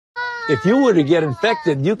if you were to get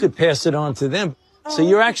infected, you could pass it on to them. So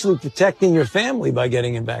you're actually protecting your family by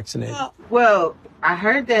getting vaccinated. Well, I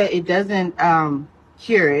heard that it doesn't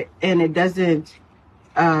cure it, and it doesn't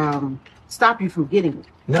stop you from getting it.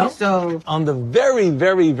 No. So on the very,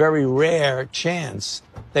 very, very rare chance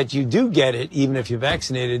that you do get it, even if you're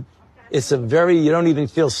vaccinated, you don't even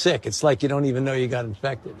feel sick. It's like you don't even know you got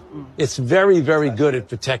infected. It's very, very good at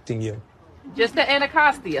protecting you. Just the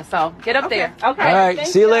Anacostia, so get up there. Okay. All right,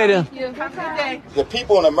 see you later. Thank you. Have a good day. The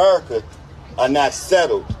people in America are not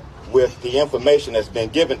settled with the information that's been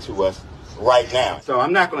given to us right now. So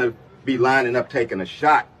I'm not going to be lining up taking a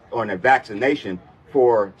shot or a vaccination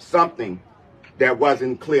for something that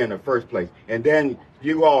wasn't clear in the first place. And then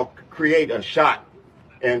you all create a shot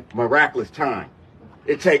in miraculous time.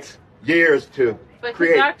 It takes years to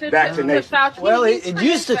create vaccination. Well, it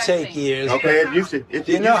used to take years. Okay, it used to.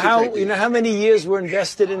 You know how many years were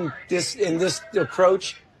invested in this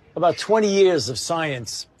approach? About 20 years of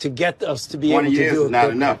science to get us to be able to do it. 20 years is not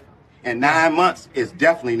enough. And 9 months is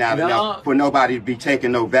definitely not enough for nobody to be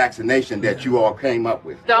taking no vaccination that you all came up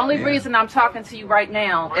with. The only reason I'm talking to you right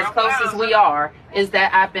now, as close as we are, is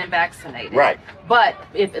that I've been vaccinated. Right. But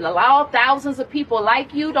if it allows thousands of people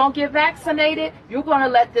like you don't get vaccinated, you're going to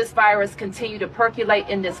let this virus continue to percolate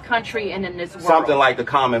in this country and in this world. Something like the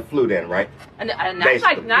common flu then, right? And not it's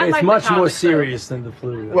like much more serious than the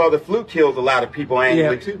flu. Well, the flu kills a lot of people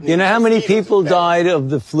annually, too. You know how many people died of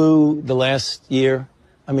the flu the last year?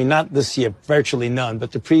 I mean, not this year, virtually none,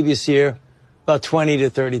 but the previous year, about 20 to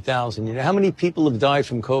 30,000. You know how many people have died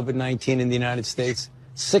from COVID-19 in the United States?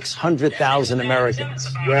 600,000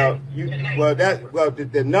 Americans. The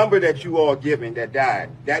number that you all giving that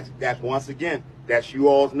died, that's once again, that's you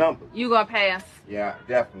all's number. You gonna pass? Yeah,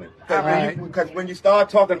 definitely. Because when you start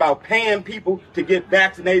talking about paying people to get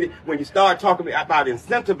vaccinated, when you start talking about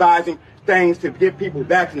incentivizing things to get people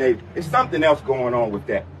vaccinated, there's something else going on with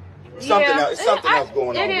that. Something else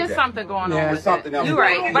going on. It is something going on with something else. You're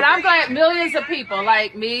right. But I'm glad millions of people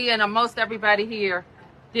like me and most everybody here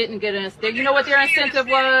didn't get an incentive. You know what their incentive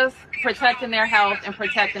was? Protecting their health and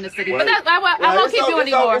protecting the city. But I won't keep you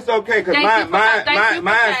anymore. It's okay, because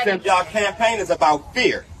my incentive, y'all campaign is about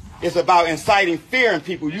fear. It's about inciting fear in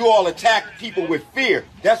people. You all attack people with fear.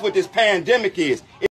 That's what this pandemic is.